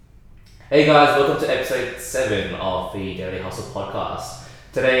Hey guys, welcome to episode 7 of the Daily Hustle podcast.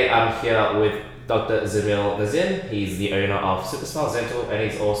 Today I'm here with Dr. Zamil Nazim. He's the owner of 20’s Dental and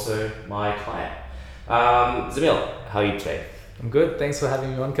he's also my client. Zamil, how are you today? I'm good. Thanks for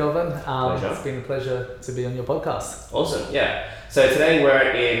having me on, Kelvin. Pleasure. It's been a pleasure to be on your podcast. Awesome, yeah. So today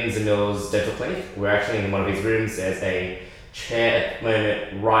we're in Zamil's dental clinic. We're actually in one of his rooms. There's a chair at the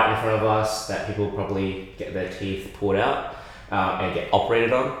moment right in front of us that people probably get their teeth pulled out and get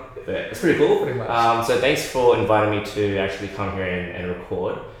operated on. But it's pretty cool. Pretty much. So thanks for inviting me to actually come here and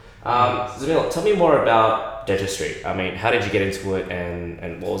record. Zamil, tell me more about dentistry. I mean, how did you get into it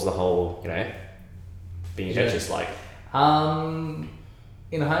and what was the whole, being a dentist like?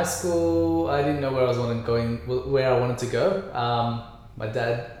 In high school, I didn't know where I wanted to go. My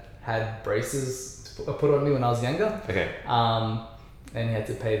dad had braces put on me when I was younger. Okay. And he had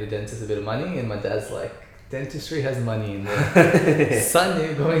to pay the dentist a bit of money, and my dad's like, dentistry has money in there. Son,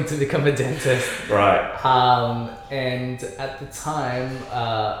 you're going to become a dentist. Right. And at the time,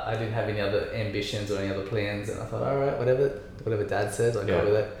 I didn't have any other ambitions or any other plans, and I thought, all right, whatever dad says, I'll go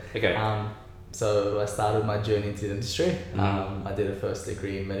with it. Okay. So I started my journey into dentistry. I did a first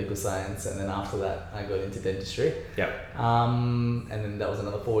degree in medical science, and then after that, I got into dentistry. Yeah. And then that was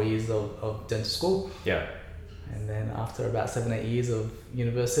another 4 years of dental school. Yeah. And then after about 7-8 years of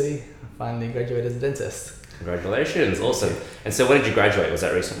university, I finally graduated as a dentist. Congratulations, awesome. And so when did you graduate? Was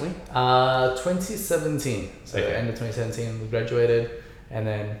that recently? 2017. So Okay. end of 2017 we graduated, and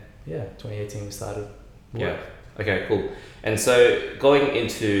then 2018 we started work. Yeah. Okay, cool. And so going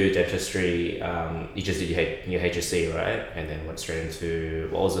into dentistry, you just did your HSC, right? And then went straight into,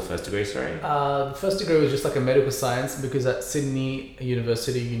 what was the first degree, sorry? The first degree was just like a medical science, because at Sydney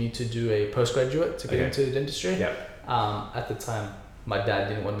University you need to do a postgraduate to get into dentistry. Yeah. At the time, my dad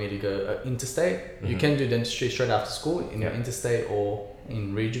didn't want me to go interstate. You can do dentistry straight after school in interstate or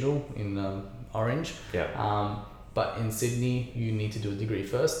in regional in Orange. Yeah. But in Sydney, you need to do a degree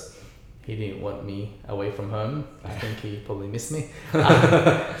first. He didn't want me away from home. I think he probably missed me.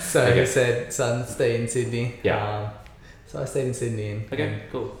 So he said, son, stay in Sydney. Yeah. So I stayed in Sydney. Okay,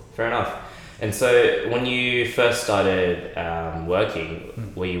 cool. Fair enough. And so when you first started working,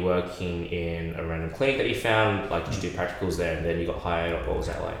 were you working in a random clinic that you found? Like, did you do practicals there and then you got hired? Or what was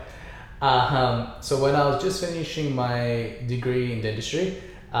that like? So when I was just finishing my degree in dentistry,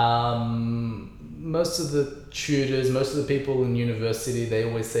 most of the tutors, most of the people in university, they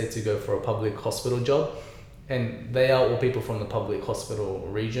always say to go for a public hospital job, and they are all people from the public hospital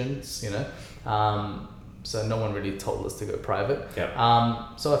regions, so no one really told us to go private.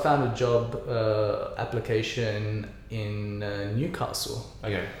 Yeah. So I found a job application in Newcastle.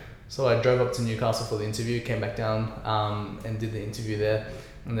 Okay. So I drove up to Newcastle for the interview, came back down and did the interview there,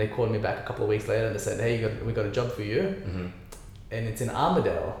 and they called me back a couple of weeks later and they said, hey, we got a job for you, and it's in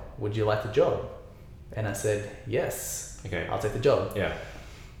Armidale. Would you like the job? And I said, yes, Okay. I'll take the job. Yeah.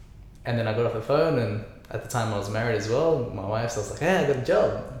 And then I got off the phone, and at the time I was married as well, my wife, so I was like, hey, I got a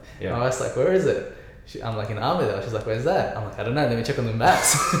job. Yeah. My wife's like, where is it? I'm like, in Armidale. She's like, where's that? I'm like, I don't know, let me check on the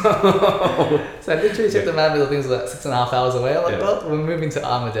maps. So I literally checked the map, and I think it was like 6.5 hours away. I'm like, well, we're moving to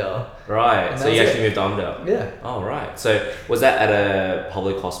Armidale. Right. And So that you was actually moved to Armidale? Yeah. Oh, right. So was that at a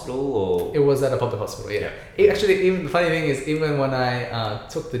public hospital or? It was at a public hospital, yeah. Even the funny thing is, even when I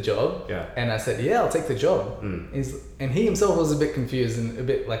took the job, and I said, yeah, I'll take the job, and he himself was a bit confused and a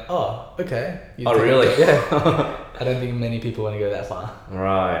bit like, oh, okay. Oh, really? Yeah. I don't think many people want to go that far.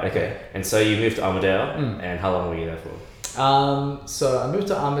 Right, okay. And so you moved to Armidale, and how long were you there for? So I moved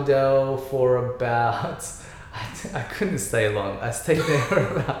to Armidale for about, I couldn't stay long. I stayed there for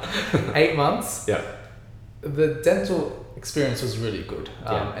about 8 months. Yeah. The dental experience was really good.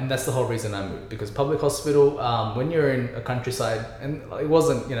 And that's the whole reason I moved, because public hospital, when you're in a countryside, and it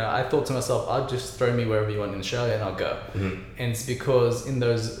wasn't, I thought to myself, I'll just throw me wherever you want in Australia and I'll go. And it's because in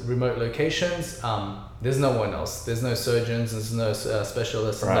those remote locations, there's no one else. There's no surgeons, there's no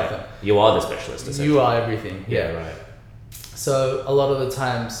specialists, nothing. You are the specialist, essentially. You are everything. Yeah, right. So a lot of the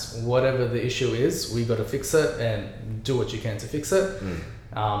times, whatever the issue is, we got to fix it and do what you can to fix it.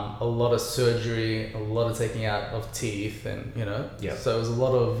 A lot of surgery, a lot of taking out of teeth, and so it was a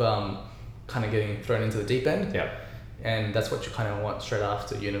lot of kind of getting thrown into the deep end. Yeah. And that's what you kind of want straight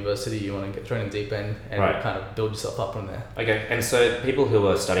after university. You want to get thrown in the deep end and kind of build yourself up from there. Okay, and so people who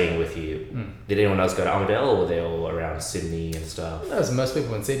were studying with you, did anyone else go to Armidale, or were they all around Sydney and stuff? No, so most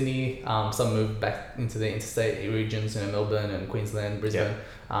people in Sydney. Some moved back into the interstate regions, Melbourne and Queensland, Brisbane.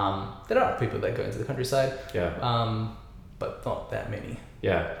 There are people that go into the countryside. Yeah. But not that many.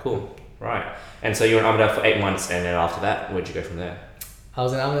 Yeah, cool. Right. And so you were in Armidale for 8 months, and then after that, where'd you go from there? I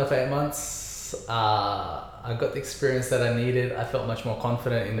was in Armidale for 8 months. I got the experience that I needed. I felt much more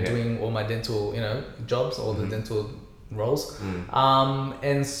confident in doing all my dental, jobs, all the dental roles.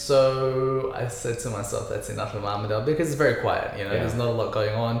 And so I said to myself, that's enough of Armidale, because it's very quiet, there's not a lot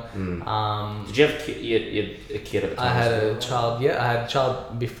going on. Did you have a kid at the time? I had a child, I had a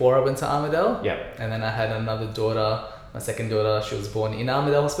child before I went to Armidale. Yeah. And then I had another daughter, my second daughter, she was born in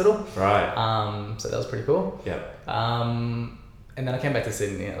Armidale Hospital. Right. So that was pretty cool. Yeah. And then I came back to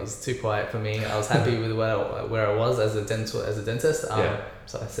Sydney. It was too quiet for me. I was happy with where I was as a dentist.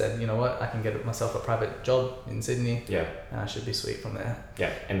 So I said, you know what, I can get myself a private job in Sydney. Yeah. And I should be sweet from there.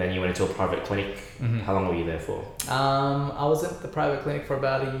 Yeah. And then you went into a private clinic. How long were you there for? I was at the private clinic for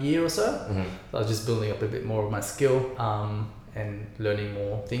about a year or so. So I was just building up a bit more of my skill and learning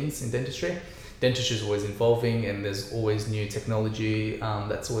more things in dentistry. Dentistry is always evolving, and there's always new technology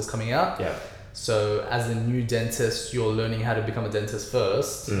that's always coming out. Yeah. So as a new dentist, you're learning how to become a dentist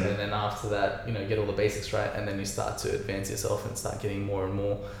first, and then after that, get all the basics right, and then you start to advance yourself and start getting more and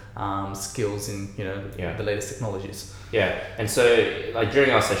more skills in the latest technologies. Yeah, and so like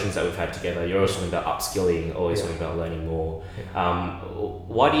during our sessions that we've had together, you're always talking about upskilling, always talking about learning more.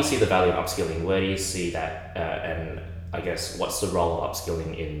 Why do you see the value of upskilling? Where do you see that, and I guess what's the role of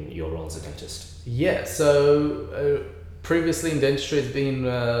upskilling in your role as a dentist? Yeah, so previously in dentistry, it's been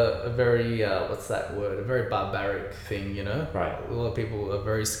a very, what's that word? A very barbaric thing, Right. A lot of people are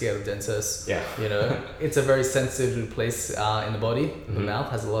very scared of dentists. Yeah. It's a very sensitive place in the body. The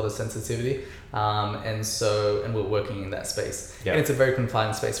mouth has a lot of sensitivity. And we're working in that space. Yeah. And it's a very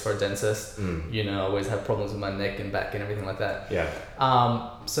confined space for a dentist. I always have problems with my neck and back and everything like that. Yeah.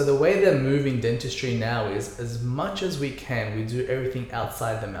 So the way they're moving dentistry now is, as much as we can, we do everything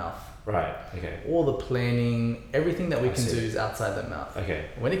outside the mouth. Right. Okay. All the planning, everything that we can do is outside the mouth. Okay.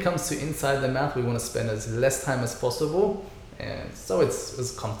 When it comes to inside the mouth, we want to spend as less time as possible, and so it's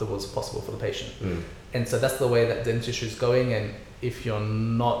as comfortable as possible for the patient. And so that's the way that dentistry is going. And if you're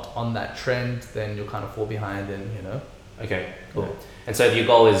not on that trend, then you'll kind of fall behind. And Okay. Cool. Yeah. And so your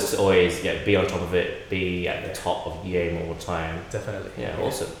goal is to always be on top of it, be at the top of the game all the time. Definitely. Yeah.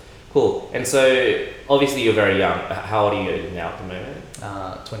 Awesome. Cool. And so obviously you're very young. How old are you now at the moment?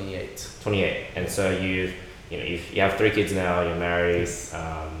 28. 28. And so you have 3 kids now. You're married.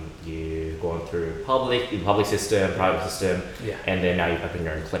 You've gone through the public system, private system, and then now you've opened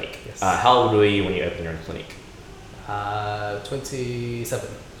your own clinic. Yes. How old were you when you opened your own clinic? 27.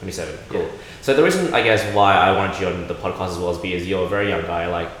 27. Cool. So the reason I guess why I wanted you on the podcast as well is because you're a very young guy.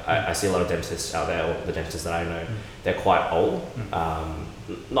 Like I see a lot of dentists out there, or the dentists that I know, they're quite old.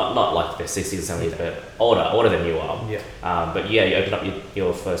 Not like they're 60s and 70s, but older than you are. Yeah. But you opened up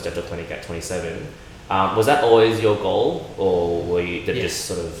your first dental clinic at 27. Was that always your goal, or did it just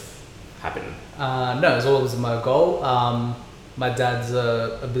sort of happen? No, it was always my goal. My dad's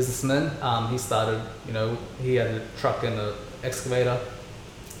a businessman. He started, he had a truck and an excavator.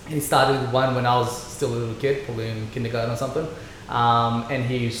 He started one when I was still a little kid, probably in kindergarten or something. And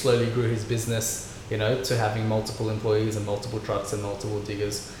he slowly grew his business, to having multiple employees and multiple trucks and multiple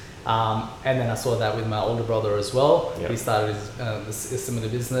diggers. And then I saw that with my older brother as well. Yep. He started a similar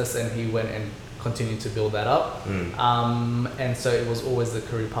business, and he went and continued to build that up. And so it was always the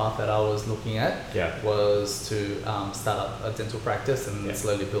career path that I was looking at, was to start up a dental practice and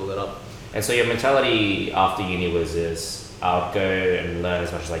slowly build it up. And so your mentality after uni was I'll go and learn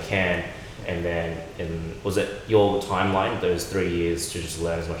as much as I can, and then was it your timeline, those 3 years, to just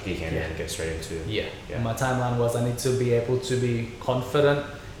learn as much as you can and get straight into My timeline was I need to be able to be confident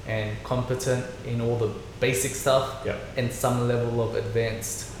and competent in all the basic stuff and some level of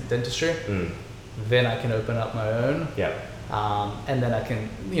advanced dentistry. Then I can open up my own. And then I can,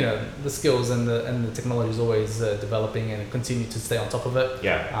 the skills and the technology is always developing, and continue to stay on top of it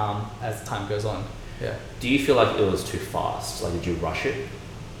as time goes on. Do you feel like it was too fast? Like, did you rush it?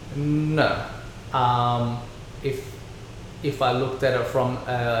 No. If I looked at it from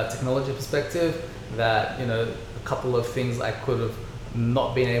a technology perspective, that, a couple of things I could have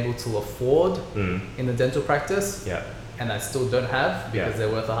not been able to afford in the dental practice, and I still don't have because they're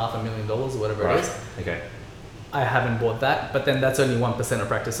worth $500,000 or whatever it is. Okay. I haven't bought that, but then that's only 1% of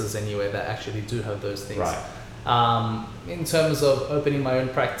practices anyway that actually do have those things. In terms of opening my own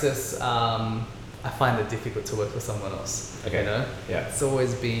practice, I find it difficult to work for someone else. It's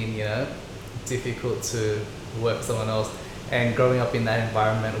always been, difficult to work for someone else. And growing up in that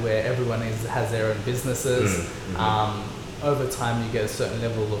environment where everyone has their own businesses, over time you get a certain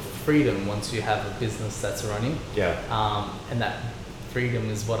level of freedom once you have a business that's running. And that freedom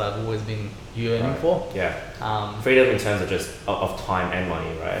is what I've always been yearning for. Freedom in terms of just of time and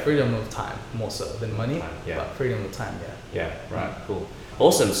money, right? Freedom of time more so than money, but freedom of time. Cool.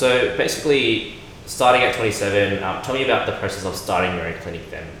 Awesome. So basically, starting at 27, tell me about the process of starting your own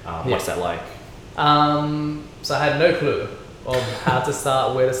clinic then. What's that like? So I had no clue of how to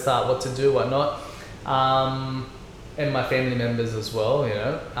start, where to start, what to do, what not. And my family members as well, you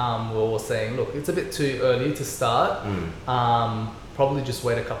know, were all saying, look, it's a bit too early to start. Probably just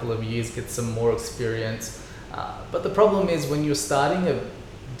wait a couple of years, get some more experience. But the problem is when you're starting a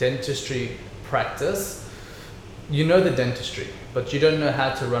dentistry practice, you know the dentistry, but you don't know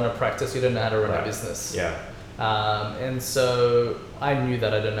how to run a practice, you don't know how to run a business. Yeah. And so I knew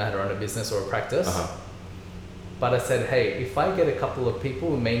that I don't know how to run a business or a practice. But I said, hey, if I get a couple of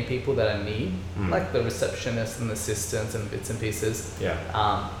people, main people that I need, like the receptionists and assistants and bits and pieces,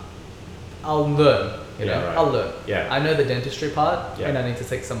 I'll learn, you know, I'll learn. I know the dentistry part and I need to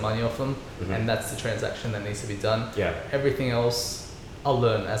take some money off them and that's the transaction that needs to be done. Everything else, I'll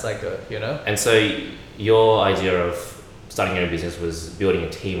learn as I go, you know? And so your idea of starting your own business was building a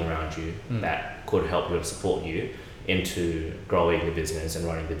team around you that could help you and support you into growing the business and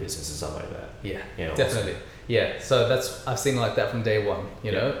running the business and stuff like that. Yeah, definitely. Awesome. Yeah, so I've seen like that from day one,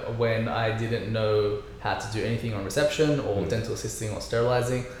 you know, when I didn't know how to do anything on reception or dental assisting or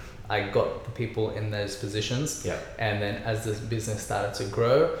sterilizing, I got the people in those positions. And then as the business started to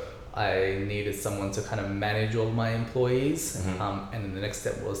grow, I needed someone to kind of manage all my employees. And then the next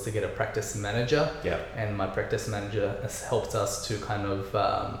step was to get a practice manager. And my practice manager has helped us to kind of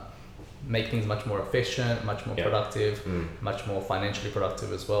make things much more efficient, much more productive, much more financially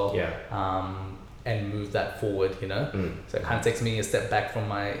productive as well. And move that forward, you know? So it kind of takes me a step back from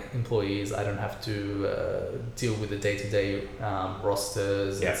my employees. I don't have to deal with the day-to-day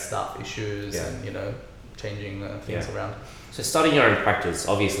rosters and staff issues and, you know, changing things around. So starting your own practice,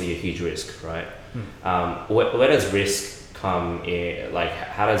 obviously a huge risk, right? Where does risk come in? Like,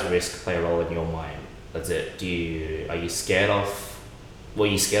 how does risk play a role in your mind? Were you scared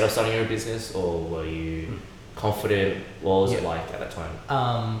of starting your own business, or were you confident? What was it like at that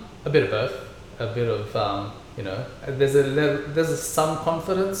time? A bit of both. A bit of, you know, there's some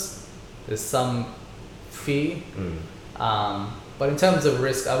confidence, there's some fear. But in terms of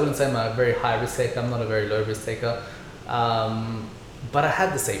risk, I wouldn't say I'm a very high risk taker. I'm not a very low risk taker. But I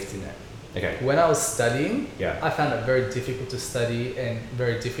had the safety net. When I was studying, I found it very difficult to study and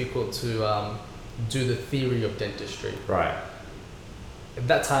very difficult to do the theory of dentistry. At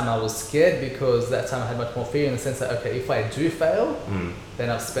that time I was scared because that time I had much more fear in the sense that, okay, if I do fail, then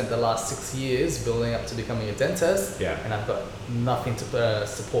I've spent the last 6 years building up to becoming a dentist and I've got nothing to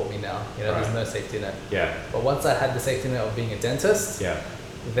support me now. You know, there's no safety net. But once I had the safety net of being a dentist,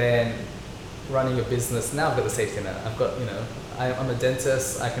 then running a business, now I've got the safety net. I've got, you know, I'm a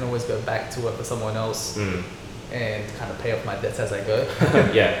dentist, I can always go back to work for someone else and kind of pay off my debts as I go.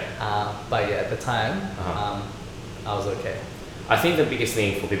 But at the time, I was okay. I think the biggest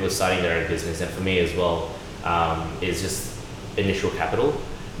thing for people starting their own business, and for me as well, is just initial capital.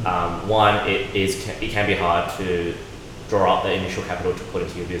 One, it can be hard to draw up the initial capital to put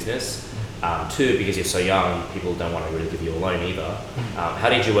into your business. Two, because you're so young, people don't want to really give you a loan either. How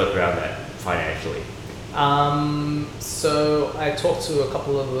did you work around that financially? So I talked to a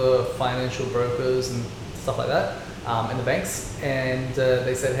couple of the financial brokers and stuff like that, and the banks, and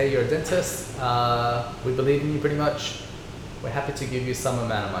they said, hey, you're a dentist, we believe in you pretty much. We're happy to give you some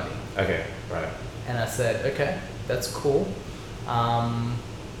amount of money. And I said, okay, that's cool. And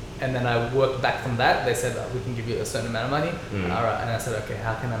then I worked back from that. They said, we can give you a certain amount of money. All right. And I said, okay,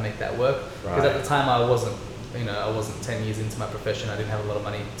 how can I make that work? Because at the time I wasn't 10 years into my profession. I didn't have a lot of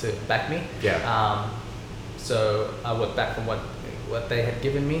money to back me. So I worked back from what they had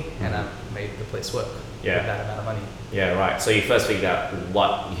given me and I made the place work with that amount of money. So you first figured out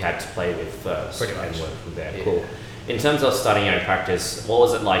what you had to play with first. Pretty much. And work from there. Cool. In terms of starting your own practice, what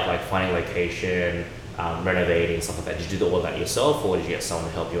was it like finding location, renovating, stuff like that? Did you do all that yourself or did you get someone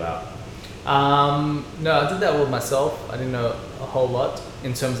to help you out? No, I did that all myself. I didn't know a whole lot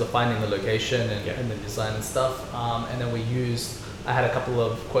in terms of finding the location and the design and stuff. And then I had a couple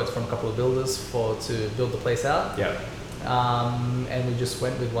of quotes from a couple of builders to build the place out. And we just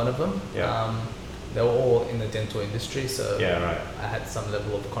went with one of them. They were all in the dental industry, so I had some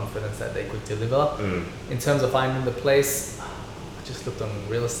level of confidence that they could deliver. In terms of finding the place, I just looked on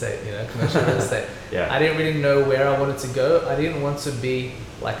real estate, you know, commercial real estate. I didn't really know where I wanted to go. I didn't want to be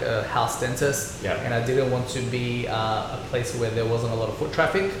like a house dentist, and I didn't want to be a place where there wasn't a lot of foot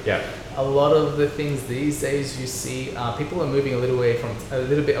traffic. A lot of the things these days you see, people are moving a little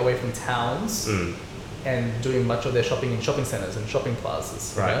bit away from towns and doing much of their shopping in shopping centers and shopping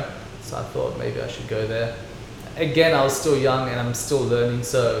plazas. You know? So I thought maybe I should go there. again, I was still young and I'm still learning,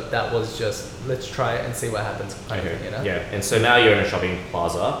 so that was just let's try it and see what happens. You know? Yeah, and so now you're in a shopping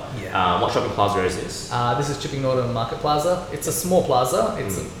plaza. Yeah. What shopping plaza is this? This is Chipping Norton Market Plaza. It's a small plaza.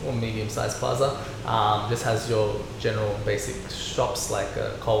 It's a medium-sized plaza. This has your general basic shops like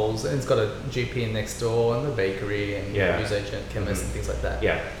Coles, and it's got a GP next door and the bakery and newsagent, chemist and things like that.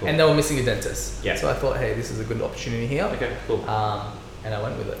 Yeah, cool. And they were missing a dentist. Yeah. So I thought, hey, this is a good opportunity here. Okay, cool. And I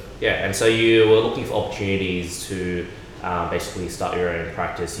went with it. Yeah, and so you were looking for opportunities to basically start your own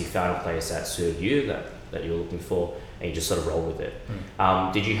practice. You found a place that suited you, that you were looking for, and you just sort of rolled with it.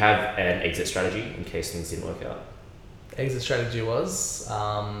 Did you have an exit strategy in case things didn't work out? Exit strategy was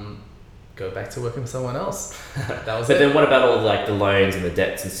go back to working for someone else. That was But it. then what about all like the loans and the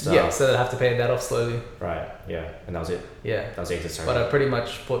debts and stuff? Yeah, so I'd have to pay that off slowly. Right, yeah, and that was it. Yeah. That was the exit strategy. But I pretty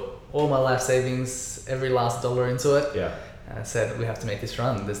much put all my life savings, every last dollar into it. Yeah. And I said, we have to make this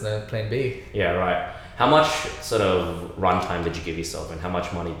run. There's no plan B. Yeah, right. How much sort of runtime did you give yourself, and how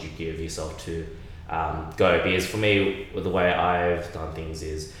much money did you give yourself to go? Because for me, the way I've done things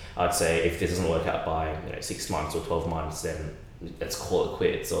is, I'd say if this doesn't work out by 6 months or 12 months, then let's call it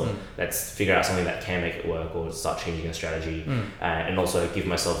quits, or let's figure out something that can make it work, or start changing a strategy, and also give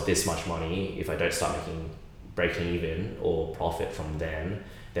myself this much money. If I don't start breaking even or profit from then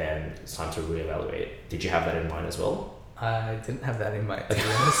it's time to reevaluate. Did you have that in mind as well? I didn't have that in mind, to be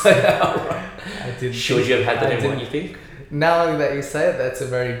honest. I didn't. Should you have had that in mind, you think? Now that you say it, that's a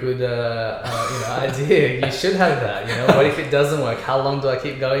very good idea. You should have that. What if it doesn't work? How long do I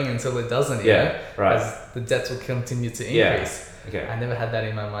keep going until it doesn't? You know? Right. Because the debts will continue to increase. Yeah. Okay. I never had that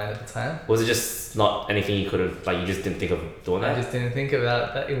in my mind at the time. Was it just not anything you could have, you just didn't think of doing that? I just didn't think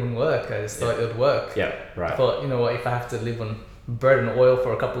about that it wouldn't work. I just thought it would work. Yeah, right. I thought, what, if I have to live on bread and oil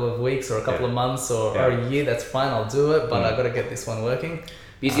for a couple of weeks or a couple of months or a year, that's fine, I'll do it, but I got to get this one working.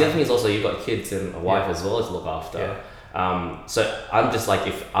 Because the other thing is also you've got kids and a wife as well to look after. So I'm just like,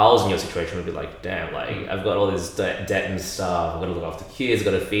 if I was in your situation, I'd be like, damn, I've got all this debt and stuff, I've got to look after kids, I've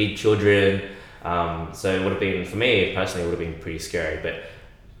got to feed children. So it would have been, for me personally, it would have been pretty scary, but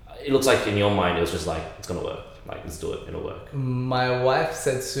it looks like in your mind it was just like, it's gonna work, let's do it, it'll work. My wife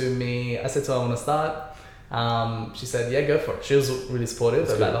said to me, I said to her, I want to start. She said, yeah, go for it. She was really supportive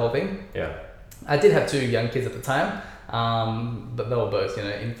about the whole thing. Yeah. I did have 2 young kids at the time, but they were both,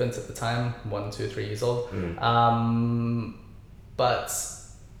 infants at the time, 1, 2, 3 years old. But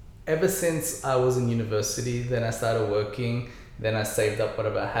ever since I was in university, then I started working, then I saved up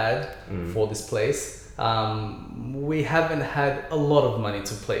whatever I had for this place. We haven't had a lot of money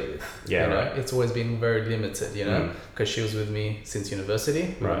to play with. Right. It's always been very limited, because she was with me since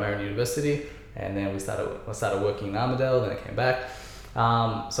university. We were married in university, and then I started working in Armadale, then I came back.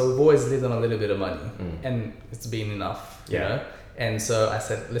 So we've always lived on a little bit of money, and it's been enough, you know. And so I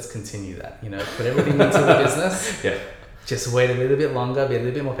said, let's continue that, put everything into the business. Just wait a little bit longer, be a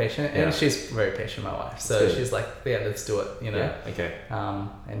little bit more patient. And she's very patient, my wife. So she's like, yeah, let's do it, Yeah, okay.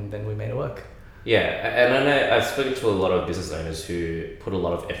 And then we made it work. Yeah, and I know I've spoken to a lot of business owners who put a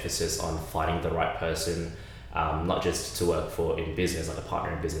lot of emphasis on finding the right person, not just to work for in business, like a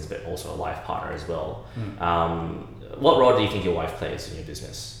partner in business, but also a life partner as well. What role do you think your wife plays in your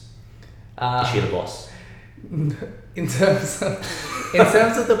business? Is she the boss? In terms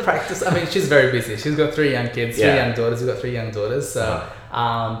of the practice, I mean, she's very busy. She's got 3 young kids, 3 young daughters. We've got 3 young daughters, so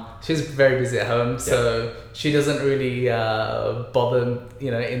she's very busy at home. So she doesn't really bother,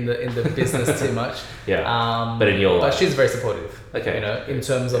 in the business too much. But in your but she's very supportive. Okay. In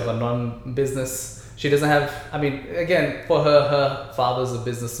terms of a non-business. She doesn't have, I mean, again, for her father's a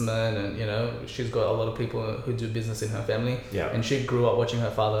businessman, and, she's got a lot of people who do business in her family. And she grew up watching her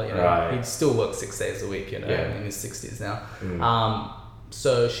father, he still works 6 days a week, in his 60s now.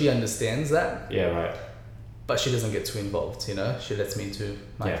 So she understands that. Yeah, right. But she doesn't get too involved, she lets me do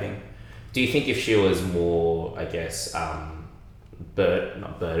my thing. Do you think if she was more, I guess,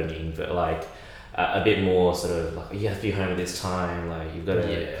 not burdening, but a bit more sort of you have to be home at this time, you've got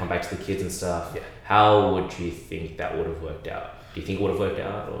to come back to the kids and stuff, how would you think that would have worked out? Do you think it would have worked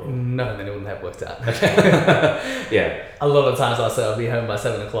out? Or? No, then it wouldn't have worked out. Yeah. A lot of times I'll say I'll be home by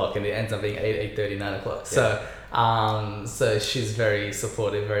 7 o'clock and it ends up being 8:30, 9 o'clock. So she's very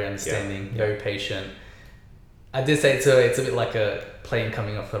supportive, very understanding, very patient. I did say to her, it's a bit like a plane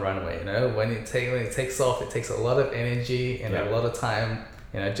coming off the runway, when it takes off, it takes a lot of energy and a lot of time,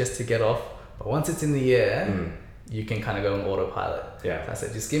 just to get off. But once it's in the air, you can kind of go on autopilot. So I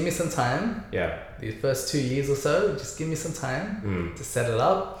said, just give me some time. These first 2 years or so, just give me some time to set it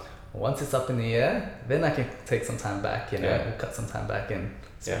up. Once it's up in the air, then I can take some time back, we'll cut some time back and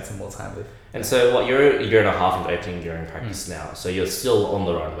spend some more time with. And so you're a year and a half into opening your own practice now, so you're still on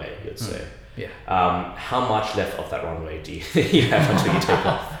the runway, you'd say. Yeah. How much left of that runway do you think you have until you take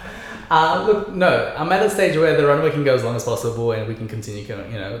off? Look, no, I'm at a stage where the runway can go as long as possible and we can continue,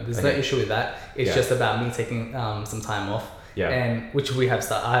 there's no issue with that. It's just about me taking some time off, and which I have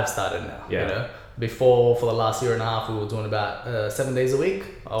started now, Before, for the last year and a half, we were doing about 7 days a week.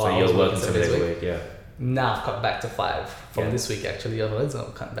 So you're working 7 days a week, Now I've cut back to 5 from this week, actually. Otherwise, I'll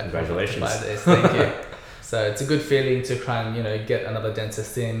cut back Congratulations. to 5 days. Thank you. So it's a good feeling to try and, get another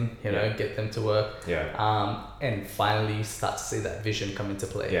dentist in, get them to work. And finally start to see that vision come into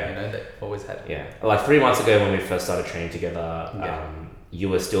play, that I've always had. Yeah. Like 3 months ago when we first started training together, you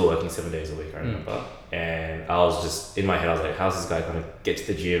were still working 7 days a week, I remember. And I was just, in my head, I was like, how's this guy going to get to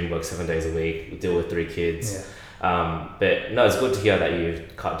the gym, work 7 days a week, deal with 3 kids? But no, it's good to hear that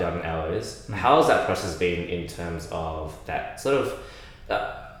you've cut down on hours. How has that process been in terms of that sort of,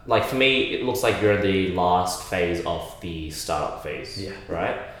 like for me, it looks like you're in the last phase of the startup phase,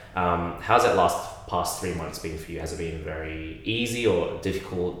 right? How's that past 3 months been for you? Has it been very easy or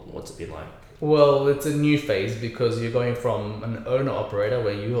difficult? What's it been like? Well, it's a new phase because you're going from an owner-operator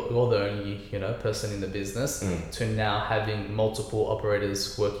where you're the only, person in the business to now having multiple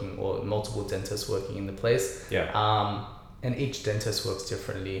operators working or multiple dentists working in the place. And each dentist works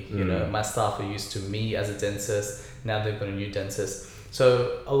differently. My staff are used to me as a dentist. Now they've got a new dentist.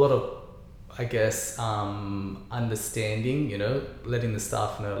 So a lot of, I guess, understanding, letting the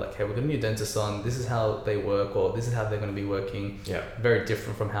staff know, like, hey, we've got a new dentist on, this is how they work, or this is how they're going to be working. Very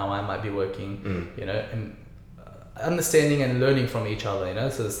different from how I might be working, and understanding and learning from each other,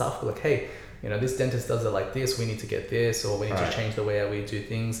 so the staff are like, hey, this dentist does it like this, we need to get this, or we need to change the way we do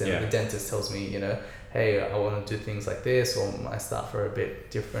things. And the dentist tells me, hey, I want to do things like this, or my staff are a bit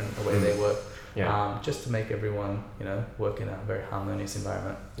different the way they work. Just to make everyone, work in a very harmonious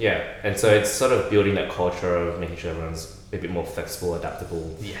environment. And so it's sort of building that culture of making sure everyone's a bit more flexible,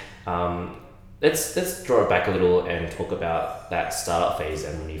 adaptable. Let's draw it back a little and talk about that startup phase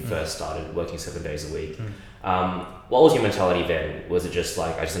and when you first started working 7 days a week. What was your mentality then? Was it just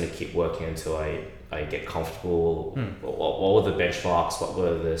like, I just need to keep working until I get comfortable? What were the benchmarks? What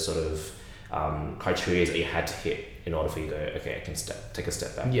were the sort of criteria that you had to hit in order for you to go, okay, I can take a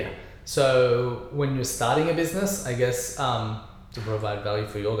step back? So when you're starting a business, I guess, to provide value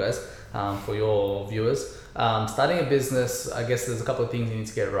for your guys, for your viewers, starting a business, I guess there's a couple of things you need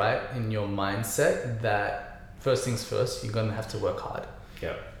to get right in your mindset. That first things first, you're going to have to work hard.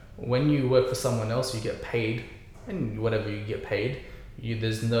 When you work for someone else, you get paid, and whatever you get paid,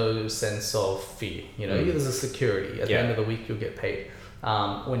 there's no sense of fear. There's a security. At the end of the week, you'll get paid.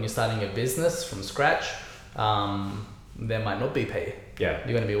 When you're starting a business from scratch, there might not be pay. You're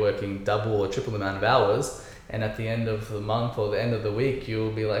going to be working double or triple the amount of hours, and at the end of the month or the end of the week, you'll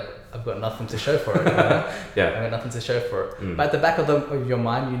be like, I've got nothing to show for it. I've got nothing to show for it. But at the back of your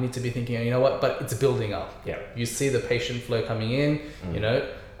mind, you need to be thinking, but it's building up. You see the patient flow coming in.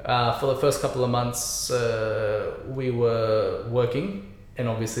 For the first couple of months, we were working, and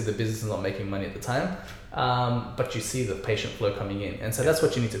obviously the business is not making money at the time. But you see the patient flow coming in, and so that's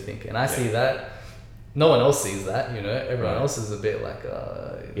what you need to think. And I see that. No one else sees that, everyone else is a bit like,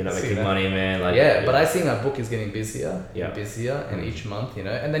 you're not making money, man. But I see my book is getting busier and busier, and each month,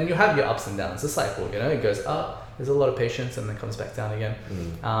 and then you have your ups and downs. It's a cycle, it goes up, there's a lot of patients, and then comes back down again.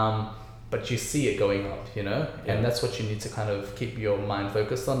 But you see it going up, and that's what you need to kind of keep your mind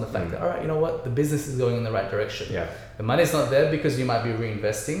focused on, the fact that, all right, the business is going in the right direction. The money's not there because you might be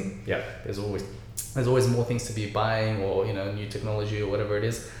reinvesting. There's always more things to be buying, or new technology or whatever it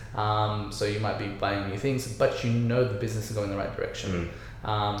is. So you might be buying new things, but the business is going in the right direction.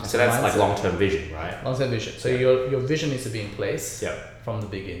 So that's like long-term vision, right? Long-term vision. So your vision needs to be in place from the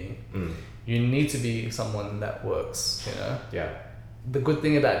beginning. You need to be someone that works. The good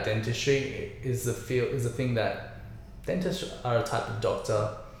thing about dentistry is the thing that dentists are a type of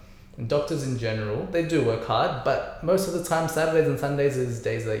doctor. And doctors in general, they do work hard, but most of the time, Saturdays and Sundays is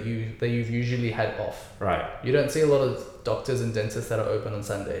days that you've usually had off. You don't see a lot of doctors and dentists that are open on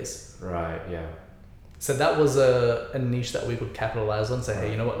Sundays. So that was a niche that we could capitalize on. Say,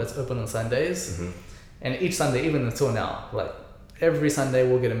 hey, let's open on Sundays. And each Sunday, even until now, like every Sunday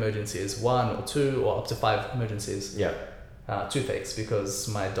we'll get emergencies, 1 or 2 or up to 5 emergencies. Toothaches, because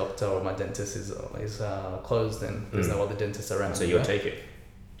my doctor or my dentist is closed and there's no other dentist around. So you'll take it.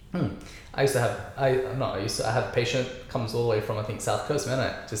 I have a patient comes all the way from, I think, South Coast,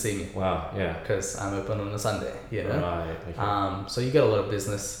 to see me. Wow, Because I'm open on a Sunday, Right, okay. So you get a lot of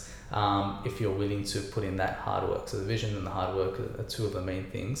business if you're willing to put in that hard work. So the vision and the hard work are two of the main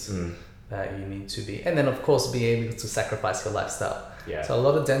things that you need to be. And then, of course, be able to sacrifice your lifestyle. So a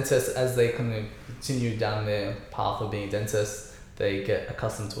lot of dentists, as they continue down their path of being dentists, they get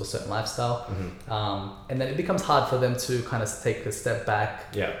accustomed to a certain lifestyle, and then it becomes hard for them to kind of take a step back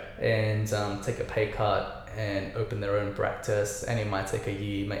and take a pay cut and open their own practice. And it might take a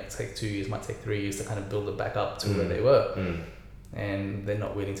year, might take 2 years, might take 3 years to kind of build it back up to where they were. And they're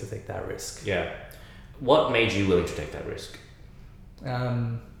not willing to take that risk. Yeah. What made you willing to take that risk?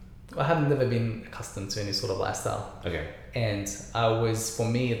 I have never been accustomed to any sort of lifestyle. Okay. And I always, for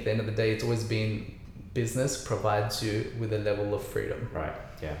me, at the end of the day, it's always been business provides you with a level of freedom. Right.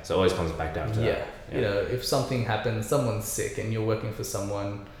 Yeah. So it always comes back down to that. You know, if something happens, someone's sick and you're working for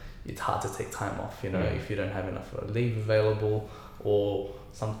someone, it's hard to take time off, you know, if you don't have enough leave available, or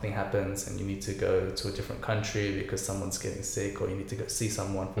something happens and you need to go to a different country because someone's getting sick, or you need to go see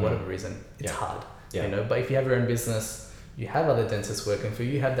someone for whatever reason. It's hard, you know. But if you have your own business, you have other dentists working for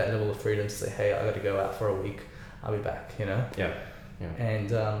you, you have that level of freedom to say, hey, I got to go out for a week, I'll be back, you know. And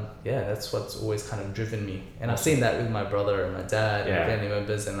that's what's always kind of driven me. And I've seen that with my brother and my dad and family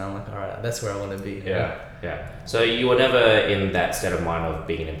members, and I'm like, all right, that's where I want to be. So you were never in that state of mind of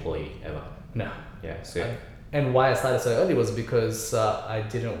being an employee ever? No. Yeah. So and why I started so early was because I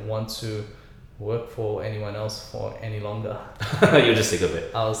didn't want to work for anyone else for any longer. You were just sick of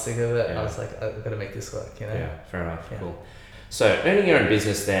it? I was sick of it. I was like, I've got to make this work, you know? Yeah, fair enough. Cool. So owning your own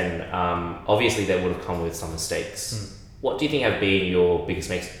business then, obviously that would have come with some mistakes. What do you think have been your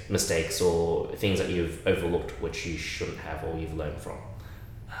biggest mistakes, or things that you've overlooked which you shouldn't have, or you've learned from?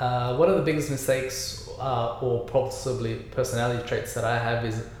 One of the biggest mistakes or possibly personality traits that I have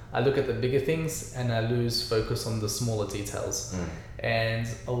is I look at the bigger things and I lose focus on the smaller details. And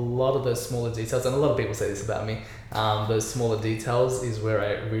a lot of those smaller details, and a lot of people say this about me, those smaller details is where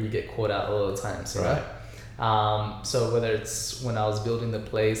I really get caught out a lot of the times, you know? So whether it's when I was building the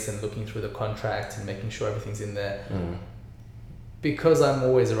place and looking through the contract and making sure everything's in there, because I'm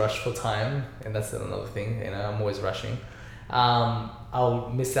always rushed for time, and that's another thing, you know, I'm always rushing, I'll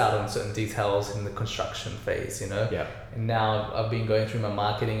miss out on certain details in the construction phase, you know. And now I've been going through my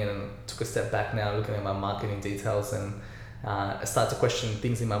marketing and took a step back now, looking at my marketing details, and I start to question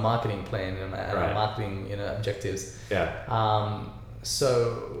things in my marketing plan and my marketing, you know, objectives.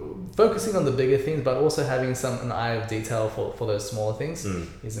 So focusing on the bigger things, but also having an eye of detail for those smaller things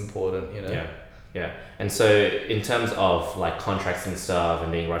is important, you know. And so in terms of like contracts and stuff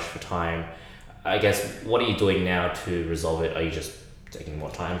and being rushed for time, I guess, what are you doing now to resolve it? Are you just taking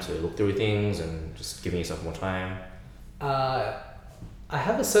more time to look through things and just giving yourself more time? I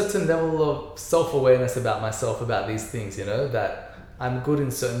have a certain level of self-awareness about myself, about these things, you know, that I'm good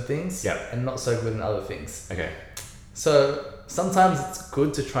in certain things and not so good in other things. Okay. So sometimes it's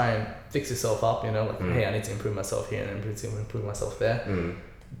good to try and fix yourself up, you know, like, hey, I need to improve myself here and improve myself there.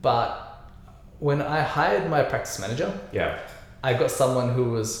 But when I hired my practice manager, I got someone who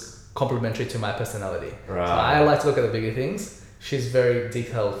was complementary to my personality. So I like to look at the bigger things. She's very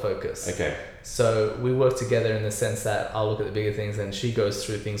detail focused. Okay. So we work together in the sense that I'll look at the bigger things and she goes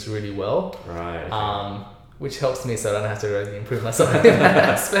through things really well. Which helps me, so I don't have to really improve myself in that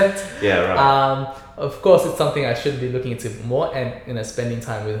aspect. Of course, it's something I should be looking into more, and, you know, spending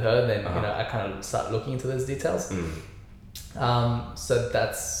time with her, then you know, I kind of start looking into those details. So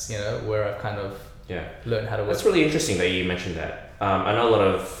that's, you know, where I've kind of learned how to work. That's really interesting that you mentioned that. I know a lot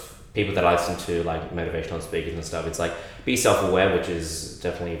of people that I listen to, like motivational speakers and stuff, it's like, be self-aware, which is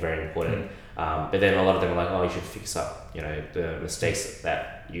definitely very important. But then a lot of them are like, oh, you should fix up, you know, the mistakes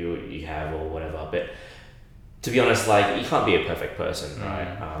that you have or whatever. But to be honest, like, you can't be a perfect person, right?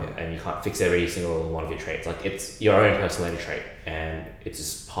 And you can't fix every single one of your traits. Like, it's your own personality trait, and it's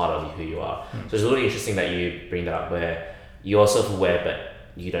just part of who you are. So it's really interesting that you bring that up, where you're self-aware,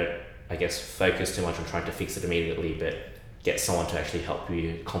 but you don't, I guess, focus too much on trying to fix it immediately, but get someone to actually help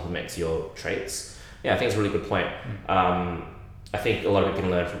you complement your traits. I think it's a really good point. I think a lot of people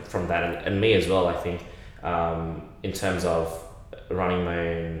can learn from that, and me as well. I think in terms of running my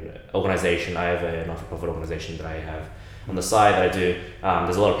own organization, I have a not-for-profit organization that I have on the side that I do.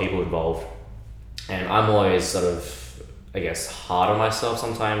 There's a lot of people involved, and I'm always sort of, I guess, hard on myself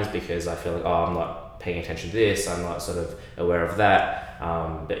sometimes, because I feel like, oh, I'm not paying attention to this, I'm not sort of aware of that.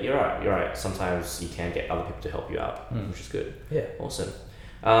 But you're right. Sometimes you can get other people to help you out, which is good. Awesome.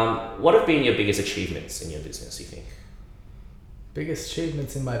 What have been your biggest achievements in your business, you think? Biggest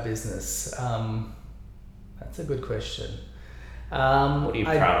achievements in my business? That's a good question. What are you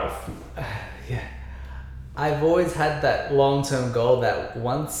proud of? I've always had that long-term goal that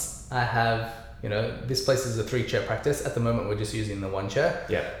once I have, you know, this place is a 3-chair practice. At the moment, we're just using the 1 chair.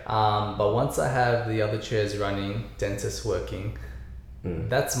 But once I have the other chairs running, dentists working,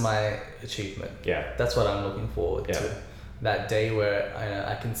 that's my achievement. That's what I'm looking forward to. That day where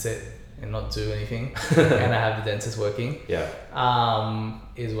I can sit and not do anything, and I have the dentist working,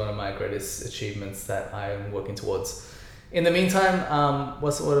 is one of my greatest achievements that I am working towards. In the meantime,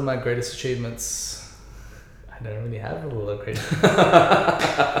 what's one of my greatest achievements? I don't really have a lot of great.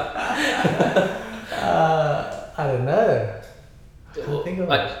 I don't know.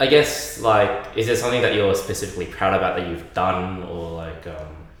 I guess, like, is there something that you're specifically proud about that you've done, or like,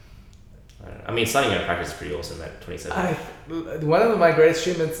 I mean, starting your practice is pretty awesome at 27. One of my greatest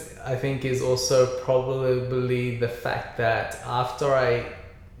achievements, I think, is also probably the fact that after I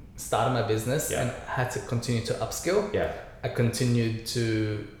started my business and had to continue to upskill, I continued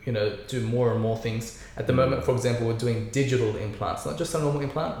to, do more and more things. At the moment, for example, we're doing digital implants, not just a normal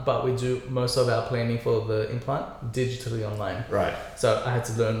implant, but we do most of our planning for the implant digitally online. Right. So I had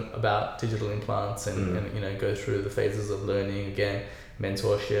to learn about digital implants and go through the phases of learning again,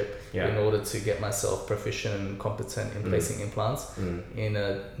 mentorship, in order to get myself proficient and competent in placing implants in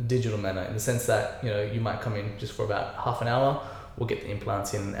a digital manner, in the sense that, you might come in just for about half an hour, we'll get the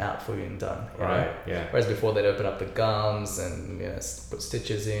implants in and out for you and done. Right. Yeah. Whereas before they'd open up the gums and put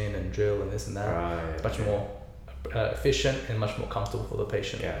stitches in and drill and this and that. Right. It's much more efficient and much more comfortable for the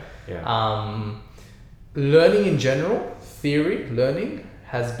patient. Learning in general, theory learning,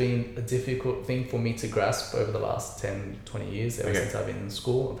 has been a difficult thing for me to grasp over the last 10, 20 years, ever since I've been in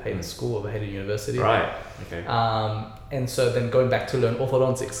school. I've hated school, I've hated university. Right. Okay. And so then going back to learn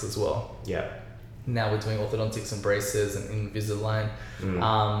orthodontics as well. Yeah. Now we're doing orthodontics and braces and Invisalign.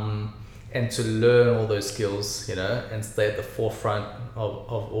 And to learn all those skills, and stay at the forefront of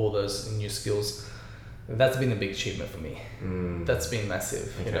all those new skills, that's been a big achievement for me. That's been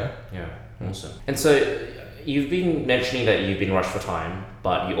massive, Yeah, awesome. And so you've been mentioning that you've been rushed for time,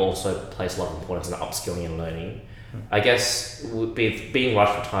 but you also place a lot of importance in upskilling and learning. I guess with being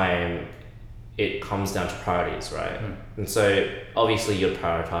rushed for time, it comes down to priorities, right? And so obviously you'd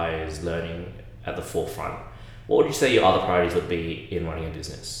prioritize learning at the forefront. What would you say your other priorities would be in running a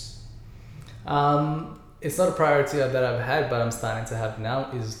business? It's not a priority that I've had, but I'm starting to have now,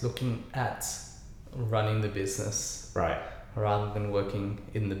 is looking at running the business. Right. Rather than working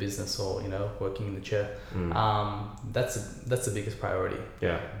in the business or, working in the chair. That's the biggest priority.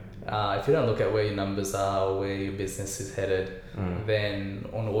 Yeah. If you don't look at where your numbers are or where your business is headed, then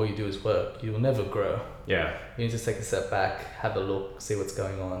all you do is work. You will never grow. Yeah. You need to take a step back, have a look, see what's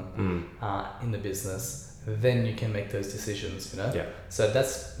going on in the business. Then you can make those decisions, Yeah. So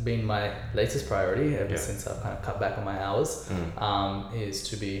that's been my latest priority ever since I've kind of cut back on my hours, is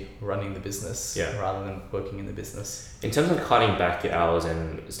to be running the business rather than working in the business. In terms of cutting back your hours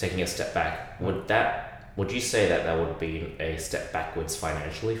and taking a step back, would you say that would be a step backwards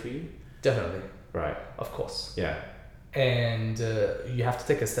financially for you? Definitely. Right. Of course. Yeah. And you have to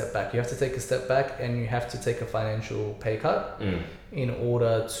take a step back. You have to take a step back and you have to take a financial pay cut in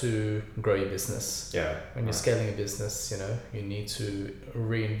order to grow your business. Yeah. When you're scaling a business, you need to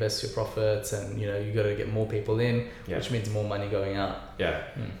reinvest your profits and, you got to get more people in, which means more money going out. Yeah.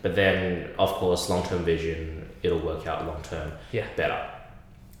 But then, of course, long-term vision, it'll work out long-term better.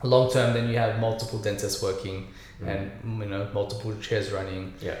 Long term, then you have multiple dentists working and multiple chairs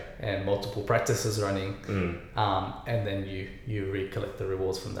running and multiple practices running, and then you recollect the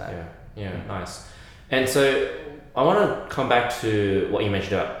rewards from that. Yeah, nice. And so I want to come back to what you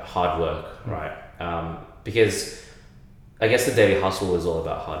mentioned about hard work, right? Because I guess the daily hustle is all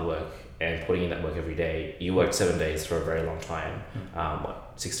about hard work and putting in that work every day. You worked 7 days for a very long time,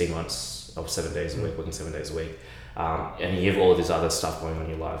 16 months of 7 days a week, working 7 days a week. And you have all this other stuff going on in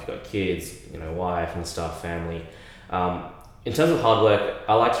your life. You've got kids, wife and stuff, family. In terms of hard work,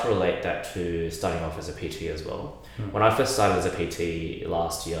 I like to relate that to starting off as a PT as well. When I first started as a PT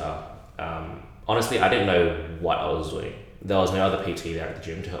last year, honestly, I didn't know what I was doing. There was no other PT there at the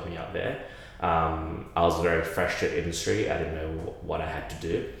gym to help me out there. I was very fresh to the industry. I didn't know what I had to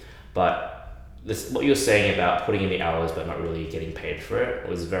do. But what you're saying about putting in the hours but not really getting paid for it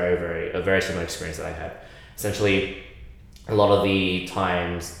was a very similar experience that I had. Essentially, a lot of the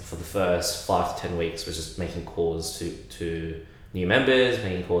times for the first 5 to 10 weeks was just making calls to new members,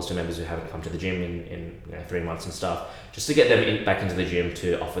 making calls to members who haven't come to the gym in 3 months and stuff, just to get them back into the gym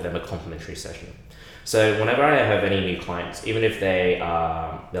to offer them a complimentary session. So whenever I have any new clients, even if they're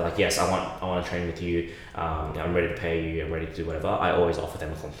like, yes, I want to train with you, I'm ready to pay you, I'm ready to do whatever, I always offer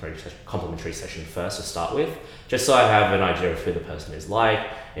them a complimentary session first to start with, just so I have an idea of who the person is like,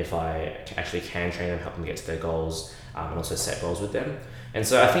 if I actually can train them, help them get to their goals, and also set goals with them. And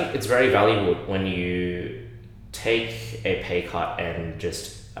so I think it's very valuable when you take a pay cut and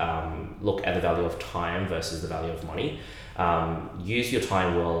just look at the value of time versus the value of money. Use your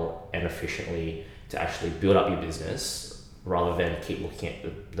time well and efficiently to actually build up your business rather than keep looking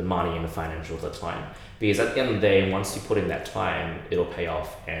at the money and the financials at the time. Because at the end of the day, once you put in that time, it'll pay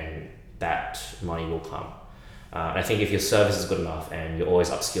off and that money will come. I think if your service is good enough and you're always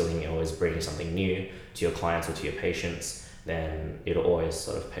upskilling, you're always bringing something new to your clients or to your patients, then it'll always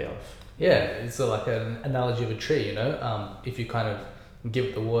sort of pay off. Yeah, it's like an analogy of a tree, you know. If you kind of give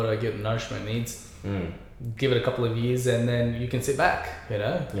it the water, give it the nourishment it needs, give it a couple of years, and then you can sit back, you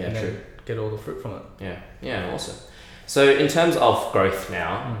know, and then get all the fruit from it. Yeah, awesome. So in terms of growth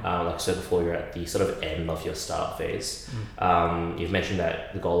now, like I said before, you're at the sort of end of your startup phase. You've mentioned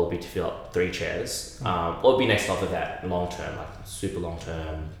that the goal would be to fill up 3 chairs. What would be next after that, long term, like super long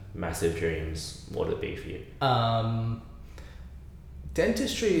term, massive dreams? What would it be for you?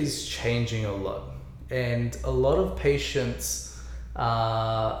 Dentistry is changing a lot, and a lot of patients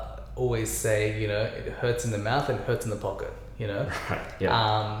always say, you know, it hurts in the mouth and it hurts in the pocket, you know. Right.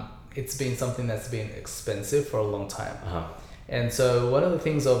 Yeah. It's been something that's been expensive for a long time. And so one of the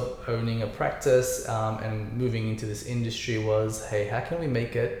things of owning a practice and moving into this industry was, hey, how can we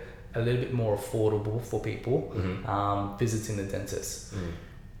make it a little bit more affordable for people visiting the dentist?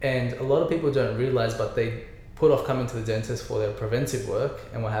 And a lot of people don't realize, but they put off coming to the dentist for their preventive work.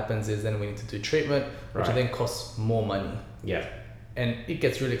 And what happens is then we need to do treatment, which then costs more money. Yeah. And it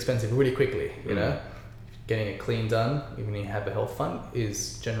gets really expensive really quickly, you know. Getting it clean done, even if you have a health fund,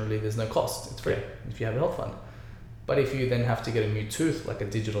 is generally there's no cost. It's free if you have a health fund. But if you then have to get a new tooth, like a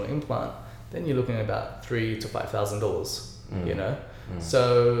digital implant, then you're looking at about $3,000 to $5,000. You know.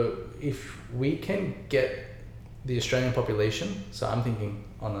 So if we can get the Australian population, so I'm thinking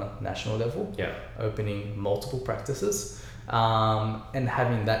on a national level, opening multiple practices, and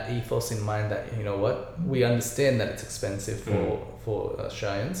having that ethos in mind that, you know what, we understand that it's expensive for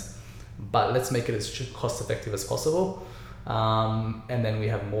Australians, but let's make it as cost effective as possible. And then we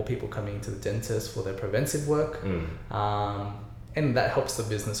have more people coming to the dentist for their preventive work. And that helps the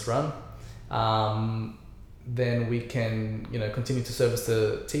business run. Then we can, you know, continue to service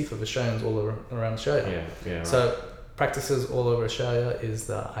the teeth of Australians all around Australia. So practices all over Australia is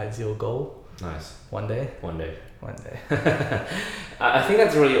the ideal goal. Nice. One day. I think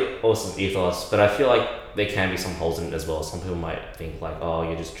that's a really awesome ethos, but I feel like there can be some holes in it as well. Some people might think like, oh,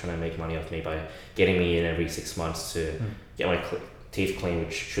 you're just trying to make money off me by getting me in every 6 months to get my teeth clean,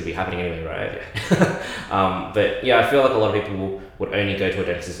 which should be happening anyway, right? But yeah, I feel like a lot of people would only go to a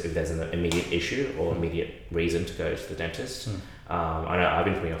dentist if there's an immediate issue or immediate reason to go to the dentist. I know I've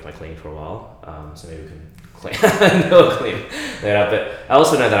been putting off my cleaning for a while, so maybe we can clean that up. But I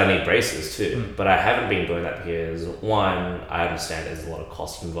also know that I need braces too, but I haven't been doing that because 1, I understand there's a lot of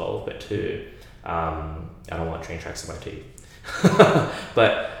cost involved, but 2, I don't want train tracks in my teeth.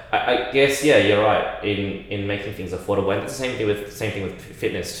 But I guess, yeah, you're right in making things affordable, and it's the same thing with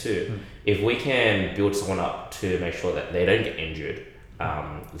fitness too. If we can build someone up to make sure that they don't get injured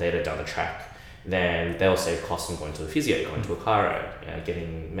later down the track, then they'll save costs on going to a physio, going to a chiro,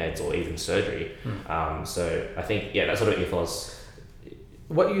 getting meds, or even surgery. So I think, that sort of ethos.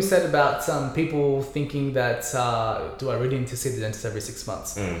 What you said about some people thinking that, do I really need to see the dentist every 6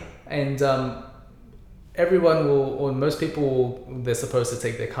 months? And everyone will, or most people, they're supposed to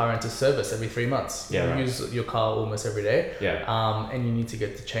take their car into service every 3 months. You use your car almost every day. And you need to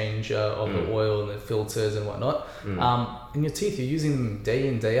get the change of the oil and the filters and whatnot. And your teeth, you're using them day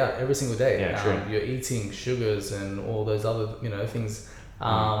in, day out, every single day. You're eating sugars and all those other, you know, things,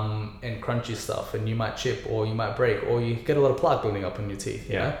 and crunchy stuff, and you might chip or you might break, or you get a lot of plaque building up on your teeth,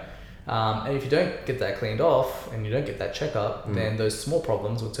 you know? And if you don't get that cleaned off and you don't get that checkup, then those small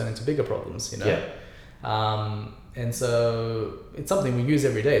problems will turn into bigger problems, you know? And so it's something we use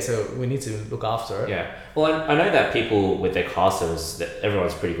every day, so we need to look after it. Well, I know that people with their car service, that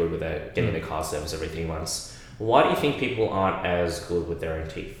everyone's pretty good with getting their car service every 3 months. Why do you think people aren't as good with their own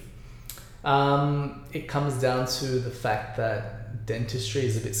teeth? It comes down to the fact that dentistry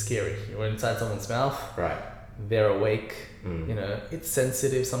is a bit scary. You're inside someone's mouth, they're awake, you know, it's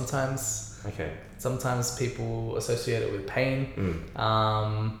sensitive sometimes. Sometimes people associate it with pain.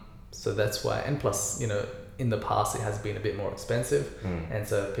 So that's why, and plus, you know, in the past it has been a bit more expensive, and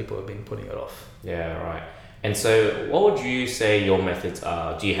so people have been putting it off. And so what would you say your methods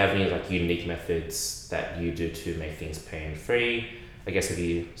are? Do you have any like unique methods that you do to make things pain free? I guess if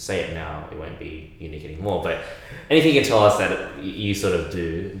you say it now, it won't be unique anymore, but anything you can tell us that you sort of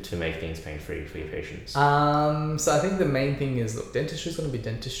do to make things pain free for your patients? So I think the main thing is, look, dentistry is going to be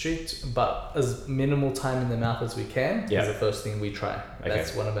dentistry, but as minimal time in the mouth as we can is the first thing we try.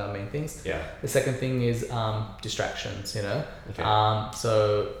 That's one of our main things. The second thing is distractions, you know.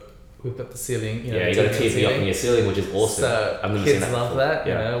 So we've got the ceiling, Yeah, you got a on the TV up in ceiling. your ceiling, which is awesome. So I've never seen kids that love before. that.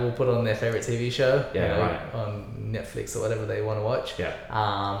 Yeah. We'll put on their favorite TV show. Yeah, right. On Netflix or whatever they want to watch. Yeah.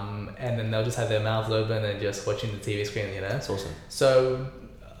 And then they'll just have their mouths open and just watching the TV screen. That's awesome. So,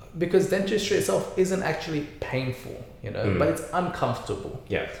 because dentistry itself isn't actually painful, but it's uncomfortable.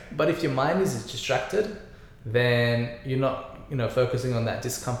 Yeah. But if your mind is distracted, then you're not, focusing on that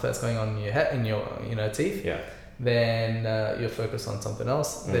discomfort that's going on in your head, in your, teeth. Yeah. Then you're focused on something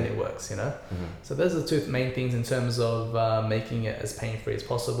else. Then it works. So those are the two main things in terms of making it as pain-free as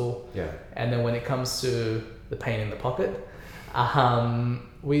possible. Yeah. And then when it comes to the pain in the pocket,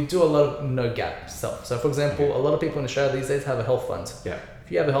 we do a lot of no gap stuff. So for example, a lot of people in Australia these days have a health fund. Yeah.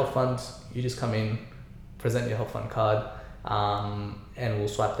 If you have a health fund, you just come in, present your health fund card, and we'll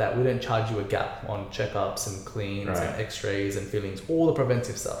swipe that. We don't charge you a gap on checkups and cleans and x-rays and fillings, all the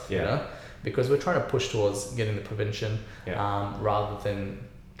preventive stuff, because we're trying to push towards getting the prevention rather than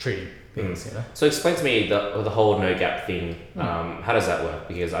treating things, So explain to me the whole no gap thing. How does that work?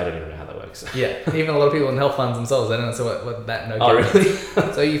 Because I don't even know how that works. Yeah, even a lot of people in health funds themselves, they don't know what that no gap really? is.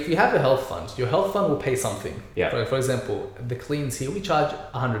 So if you have a health fund, your health fund will pay something. Yeah. For example, the cleans here, we charge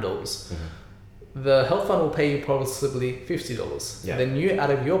 $100. The health fund will pay you possibly $50. Yeah. Then you, out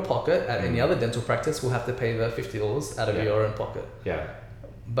of your pocket, at any other dental practice, will have to pay the $50 out of your own pocket. Yeah.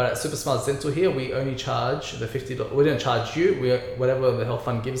 But at Super Smiles Dental here, we only charge the $50. We don't charge you. Whatever the health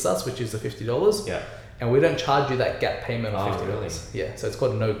fund gives us, which is the $50. Yeah. And we don't charge you that gap payment of $50. Really? Yeah. So it's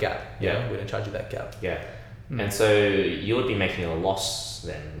called no gap. Yeah. We don't charge you that gap. Yeah. And so you would be making a loss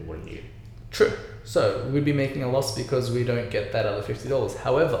then, wouldn't you? True. So we'd be making a loss because we don't get that other $50.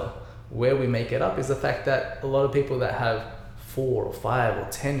 However, where we make it up is the fact that a lot of people that have 4 or 5 or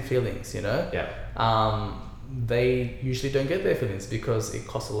 10 fillings, they usually don't get their fillings because it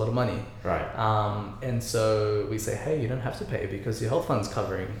costs a lot of money. Right. And so we say, hey, you don't have to pay because your health fund's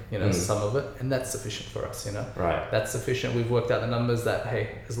covering, some of it, and that's sufficient for us, Right. That's sufficient. We've worked out the numbers that,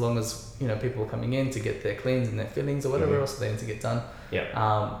 hey, as long as, people are coming in to get their cleans and their fillings or whatever else they need to get done,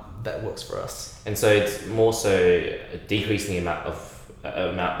 that works for us. And so it's more so decreasing the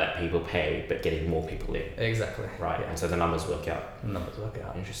amount that people pay, but getting more people in. Exactly. Right. Yeah. And so the numbers work out.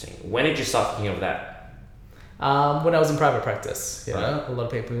 Interesting. When did you start thinking of that? When I was in private practice, a lot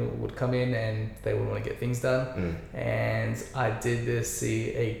of people would come in and they would want to get things done. And I did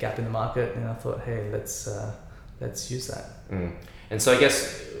see a gap in the market, and I thought, hey, let's use that. And so I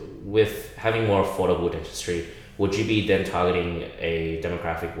guess with having more affordable dentistry, would you be then targeting a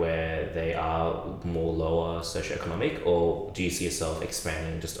demographic where they are more lower socioeconomic, or do you see yourself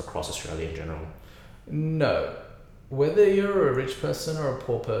expanding just across Australia in general? No. Whether you're a rich person or a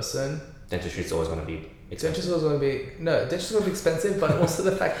poor person, dentistry is always going to be expensive. Dentistry is going to be expensive, but also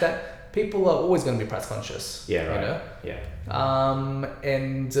the fact that people are always going to be price conscious. Yeah, right. Yeah.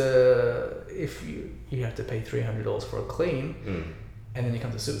 And if you have to pay $300 for a clean, and then you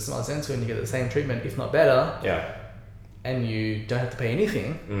come to Super Smiles Dental and you get the same treatment, if not better. Yeah. And you don't have to pay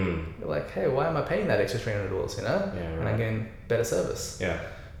anything. You're like, hey, why am I paying that extra $300? Yeah, right. And I'm getting better service. Yeah.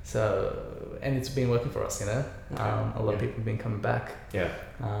 So, and it's been working for us, A lot of people have been coming back. Yeah.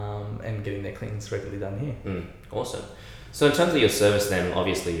 And getting their cleans regularly done here. Awesome. So in terms of your service then,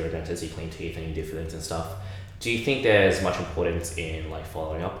 obviously you're a dentist, you clean teeth and you do fillings and stuff. Do you think there's much importance in like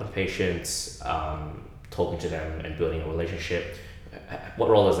following up with patients, talking to them and building a relationship? What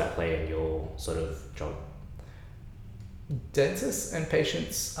role does that play in your sort of job? Dentists and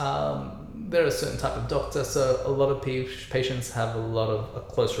patients, they're a certain type of doctor, so a lot of patients have a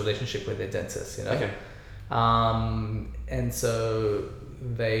close relationship with their dentist, Okay. And so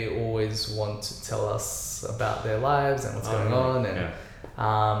they always want to tell us about their lives and what's going on, and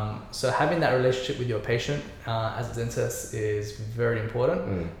so having that relationship with your patient as a dentist is very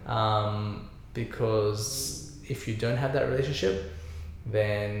important, because if you don't have that relationship,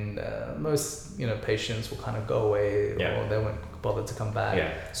 then most patients will kind of go away, or they won't bother to come back.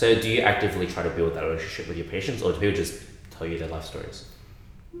 Yeah. So do you actively try to build that relationship with your patients, or do people just tell you their life stories?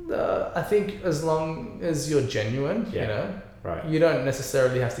 I think as long as you're genuine, right. You don't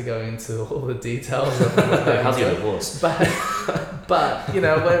necessarily have to go into all the details of what how's your divorce? But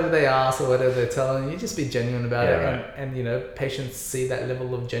whatever they ask or whatever they're telling you, just be genuine about it. Right. And patients see that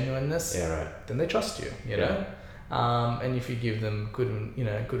level of genuineness. Yeah, right. Then they trust you. You know. And if you give them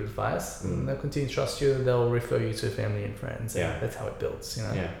good advice, then they'll continue to trust you. They'll refer you to family and friends. And that's how it builds.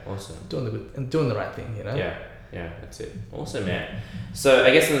 Yeah, awesome. Doing the right thing. Yeah, that's it. Awesome, man. So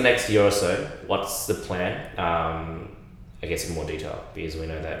I guess in the next year or so, what's the plan? I guess in more detail, because we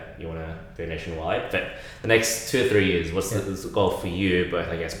know that you want to go nationwide. But the next 2 or 3 years, what's the goal for you, both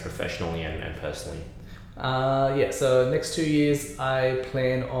I guess professionally and personally? So next 2 years, I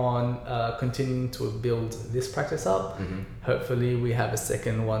plan on continuing to build this practice up. Hopefully, we have a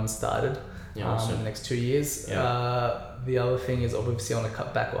second one started in the next 2 years. The other thing is obviously I want to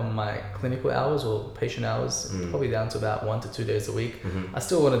cut back on my clinical hours or patient hours, probably down to about 1 to 2 days a week. I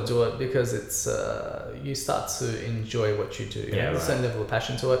still want to do it because it's you start to enjoy what you do. There's a certain level of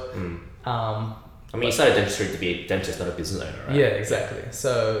passion to it. I mean, you started dentistry to be a dentist, not a business owner, right? Yeah, exactly.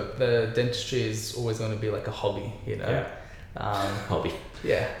 So the dentistry is always going to be like a hobby, Hobby.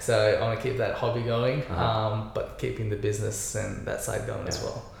 Yeah, so I want to keep that hobby going, but keeping the business and that side going as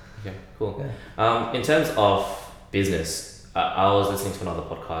well. Okay, cool. Yeah. In terms of business, I was listening to another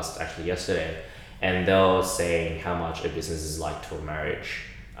podcast actually yesterday, and they were saying how much a business is like to a marriage.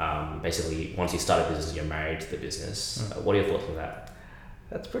 Basically, once you start a business, you're married to the business. What are your thoughts on that?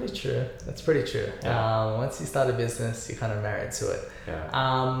 That's pretty true. Yeah. Once you start a business, you're kind of married to it.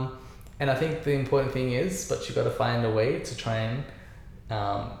 Yeah. And I think the important thing is, but you got to find a way to try and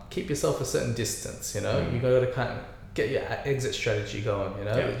keep yourself a certain distance. You got to kind of get your exit strategy going.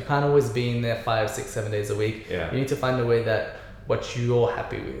 You can't always be in there 5, 6, 7 days a week. Yeah. You need to find a way that what you're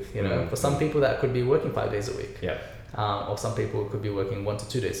happy with. For some people that could be working 5 days a week. Yeah. Or some people could be working 1 to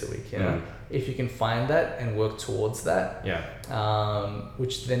 2 days a week. If you can find that and work towards that,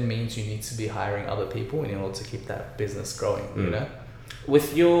 which then means you need to be hiring other people in order to keep that business growing.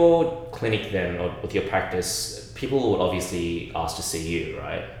 With your clinic then, or with your practice, people would obviously ask to see you,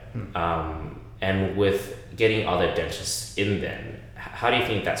 right? And with getting other dentists in then, how do you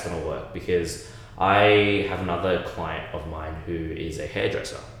think that's going to work? Because I have another client of mine who is a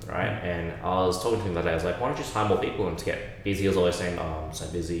hairdresser, right? And I was talking to him the other day. I was like, why don't you just hire more people and to get busy? He was always saying, oh, I'm so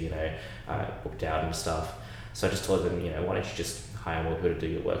busy, booked out and stuff. So I just told him, why don't you just hire more people to do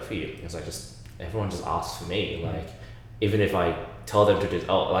your work for you? Because everyone just asks for me. Like, even if I tell them to do,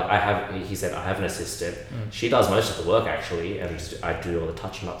 he said, I have an assistant. She does most of the work actually, and I do all the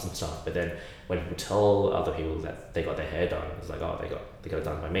touch ups and stuff. But then when people tell other people that they got their hair done, it's like, oh, they got it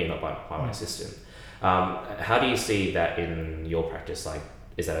done by me, not by my assistant. How do you see that in your practice? Like,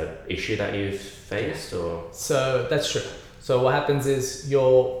 is that an issue that you've faced, or? So that's true. So what happens is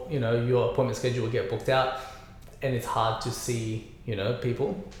your appointment schedule will get booked out, and it's hard to see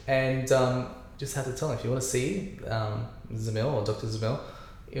people, and just have to tell them, if you want to see Zamil or Dr. Zamil,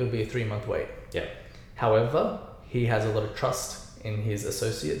 it'll be a 3-month wait. Yeah. However, he has a lot of trust in his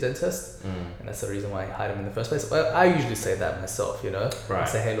associate dentist, and that's the reason why I hired him in the first place. But I usually say that myself, Right. I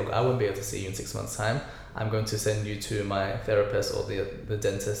say, hey, look, I won't be able to see you in 6 months' time. I'm going to send you to my therapist or the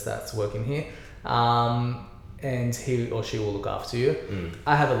dentist that's working here, and he or she will look after you.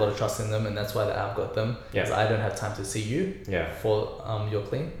 I have a lot of trust in them, and that's why I've got them, because I don't have time to see you for your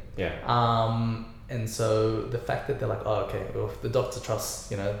clean. Yeah. And so the fact that they're like, oh, okay, well, if the doctor trusts,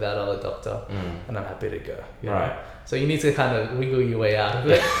 that other doctor, and I'm happy to go. Right. So you need to kind of wiggle your way out of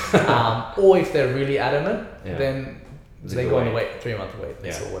it. Or if they're really adamant, then they go on the 3-month wait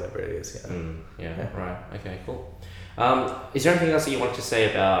list or whatever it is. Right. Okay, cool. Is there anything else that you want to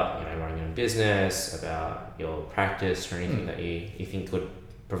say about, running your own business, about your practice, or anything that you think could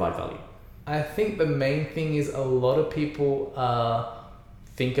provide value? I think the main thing is a lot of people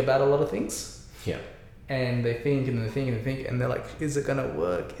think about a lot of things. Yeah. And they think and they think and they think, and they're like, is it gonna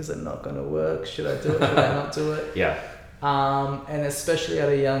work? Is it not gonna work? Should I do it? Should I not do it? Yeah. And especially at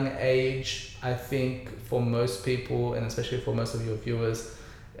a young age, I think for most people, and especially for most of your viewers,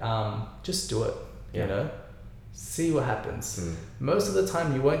 just do it. See what happens. Most of the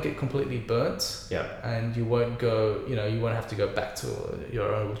time, you won't get completely burnt. Yeah. And you won't go, you won't have to go back to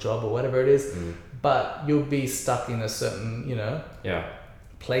your own job or whatever it is. But you'll be stuck in a certain,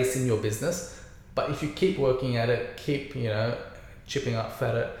 place in your business. But if you keep working at it, keep, chipping up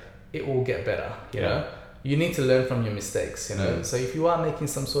at it, it will get better, you know? You need to learn from your mistakes, So if you are making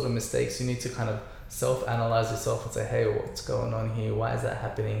some sort of mistakes, you need to kind of self-analyze yourself and say, hey, what's going on here? Why is that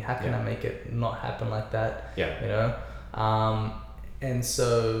happening? How can I make it not happen like that? And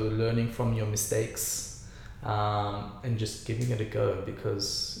so learning from your mistakes and just giving it a go,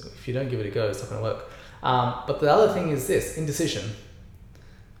 because if you don't give it a go, it's not going to work. But the other thing is this, indecision.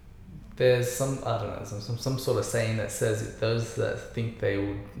 There's some sort of saying that says that those that think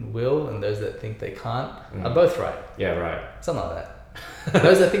they will and those that think they can't are both right. Yeah, right. Something like that.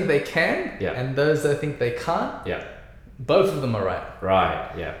 Those that think they can and those that think they can't, both of them are right.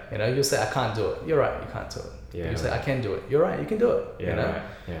 Right, yeah. You'll say, I can't do it. You're right, you can't do it. Yeah. You say, I can do it. You're right, you can do it. Right,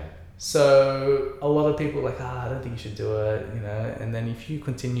 yeah. So a lot of people are like, I don't think you should do it, and then if you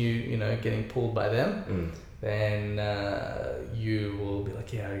continue, getting pulled by them, then you will be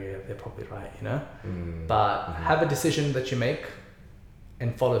like, yeah, they're probably right, But have a decision that you make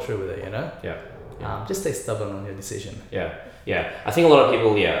and follow through with it, Yeah. Just stay stubborn on your decision. Yeah. I think a lot of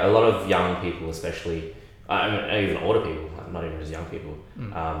people, a lot of young people especially, even older people, not even just young people,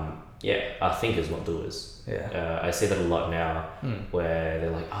 are thinkers, not doers. I see that a lot now, where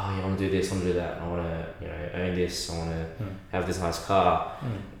they're like, oh, I want to do this, I want to do that, I want to, earn this, I want to have this nice car,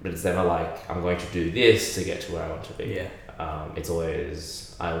 but it's never like, I'm going to do this to get to where I want to be. It's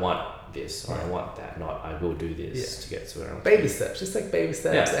always, I want this or I want that, not I will do this to get to where I want to be. Baby steps, just take baby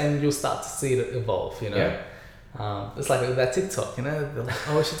steps, and you'll start to see it evolve, It's like with that TikTok, they're like,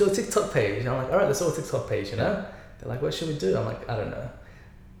 oh, we should do a TikTok page. And I'm like, all right, let's do a TikTok page, They're like, what should we do? I'm like, I don't know.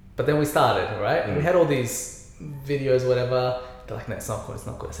 But then we started, right? And we had all these videos, whatever. They're like, no, it's not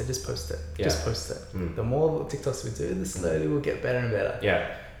good. I said, just post it. Just post it. The more TikToks we do, the slowly we'll get better and better.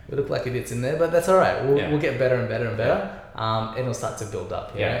 We look like idiots in there, but that's all right. We'll get better and better and better. And it'll start to build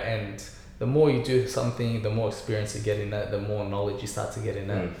up, And the more you do something, the more experience you get in that, the more knowledge you start to get in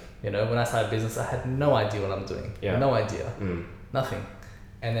that. When I started business, I had no idea what I'm doing. No idea. Nothing.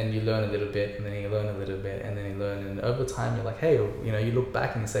 And then you learn a little bit, and then you learn a little bit, and then you learn. And over time, you're like, hey, you look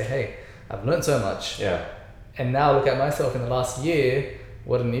back and you say, hey, I've learned so much. And now look at myself in the last year,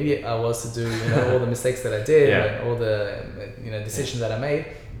 what an idiot I was to do, all the mistakes that I did and all the, decisions that I made.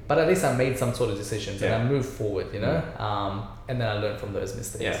 But at least I made some sort of decisions and I moved forward, and then I learned from those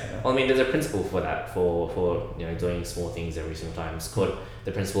mistakes. Well, I mean, there's a principle for that, for doing small things every single time. It's called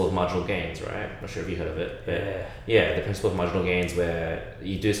the principle of marginal gains, right? I'm not sure if you heard of it, but the principle of marginal gains, where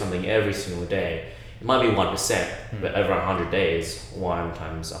you do something every single day. It might be 1%, but over 100 days, 1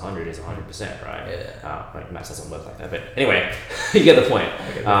 times 100 is 100%, right? Like maths doesn't work like that, but anyway, you get the point.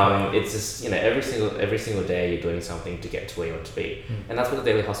 It's just every single day you're doing something to get to where you want to be, and that's what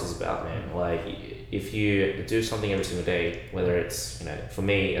the daily hustle is about, man. Like if you do something every single day, whether it's for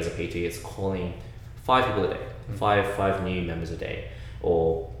me as a PT, it's calling 5 people a day, five new members a day,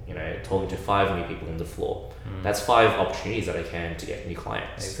 or talking to 5 new people on the floor. That's 5 opportunities that I can to get new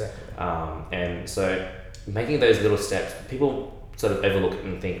clients. Exactly. And so making those little steps, people sort of overlook it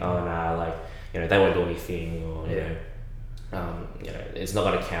and think, oh nah, like they won't do anything, or it's not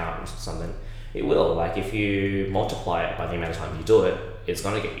going to count or something. It will. Like if you multiply it by the amount of time you do it, it's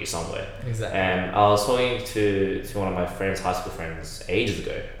going to get you somewhere. Exactly. And I was talking to one of my friends, high school friends, ages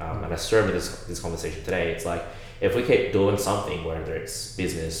ago, and I still remember this conversation today. It's like, if we keep doing something, whether it's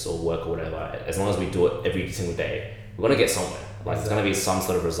business or work or whatever, as long as we do it every single day, we're going to get somewhere. Like there's going to be some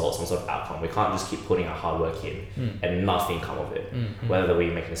sort of result, some sort of outcome. We can't just keep putting our hard work in and nothing come of it. Whether we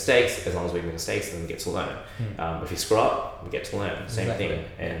make mistakes, as long as we make mistakes, then we get to learn. If you screw up, we get to learn. Same thing.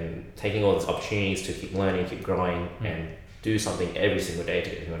 And taking all these opportunities to keep learning, keep growing, and do something every single day to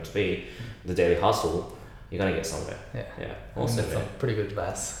get who you want to be, the daily hustle, you're going to get somewhere. Awesome. That's some pretty good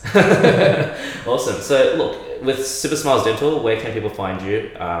advice. Awesome. So look, with Super Smiles Dental, where can people find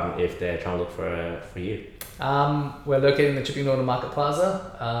you if they're trying to look for you? We're located in the Chipping Norton Market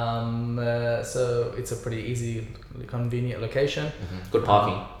Plaza, so it's a pretty easy, convenient location. Good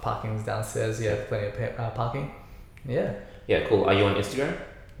parking. Parking's downstairs, plenty of parking. Yeah, cool. Are you on Instagram?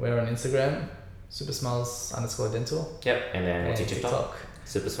 We're on Instagram, supersmiles_dental. Yep, and then what's your TikTok?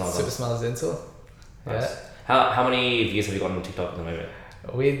 Super Smiles Dental. Nice. How many views have you got on TikTok at the moment?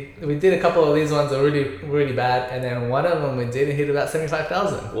 We did a couple of these ones that were really bad, and then one of them we did hit about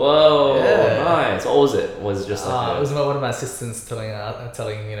 75,000. Whoa, nice. What was it? Was it just like it was one of my assistants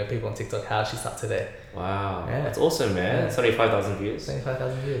telling people on TikTok how she started today. Wow, that's awesome, man. 75,000 views.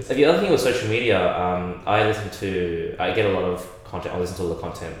 75,000 views. The other thing with social media, I get a lot of content. I listen to all the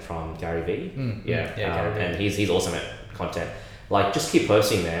content from Gary Vee. Gary Vee. And he's awesome at content. Like, just keep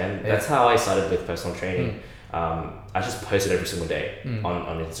posting, man. That's how I started with personal training. I just posted every single day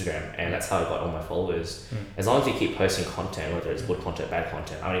on Instagram, and that's how I got all my followers. As long as you keep posting content, whether it's good content, bad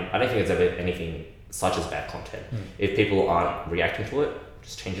content. I mean, I don't think there's ever anything such as bad content. If people aren't reacting to it,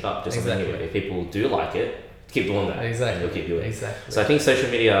 just change it up. Do something new. If people do like it, keep doing that. Exactly. And you'll keep doing it. Exactly. So I think social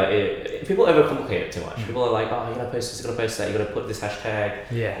media, people overcomplicate it too much. People are like, oh, you gotta post this, you gotta post that, you gotta put this hashtag.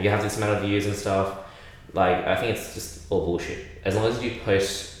 You have this amount of views and stuff. Like, I think it's just all bullshit. As long as you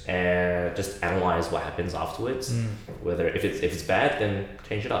post and just analyze what happens afterwards, whether if it's bad, then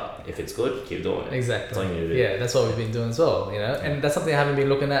change it up. If it's good, keep doing it. Exactly. That's all you need to do. Yeah, that's what we've been doing as well, and that's something I haven't been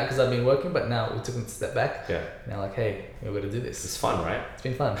looking at because I've been working, but now we took a step back. Now, like, hey, we're going to do this. It's fun, right? It's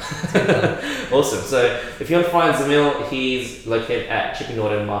been fun. Awesome. So if you want to find Zamil, he's located at Chipping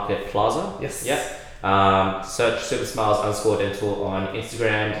Norton Market Plaza. Yes. Yep. Search supersmiles_dental on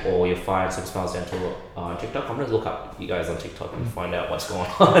Instagram, or you'll find Super Smiles Dental on TikTok. I'm going to look up you guys on TikTok and find out what's going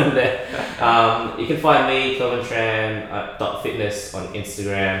on there. You can find me, Kelvin Tran, @fitness on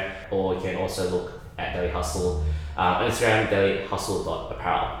Instagram, or you can also look at Daily Hustle. Instagram,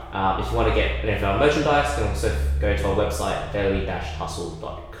 daily-hustle.apparel. If you want to get any of our merchandise, you can also go to our website,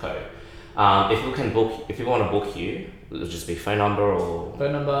 daily-hustle.co. If people want to book you, it'll just be phone number,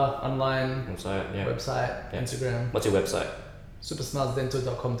 online, website, Instagram. What's your website?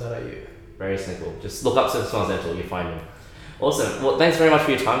 supersmilesdental.com.au. Very simple. Just look up Super Smiles Dental, you'll find me. Awesome. Well, thanks very much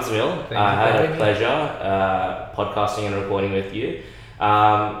for your time, Zamil. I had a pleasure podcasting and recording with you.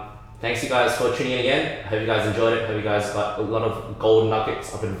 Thanks you guys for tuning in again. Hope you guys enjoyed it. Hope you guys got a lot of gold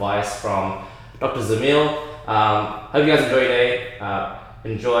nuggets of advice from Dr. Zamil. Hope you guys enjoy your day.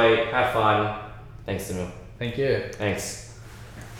 Enjoy, have fun. Thanks, Zamil. Thank you. Thanks.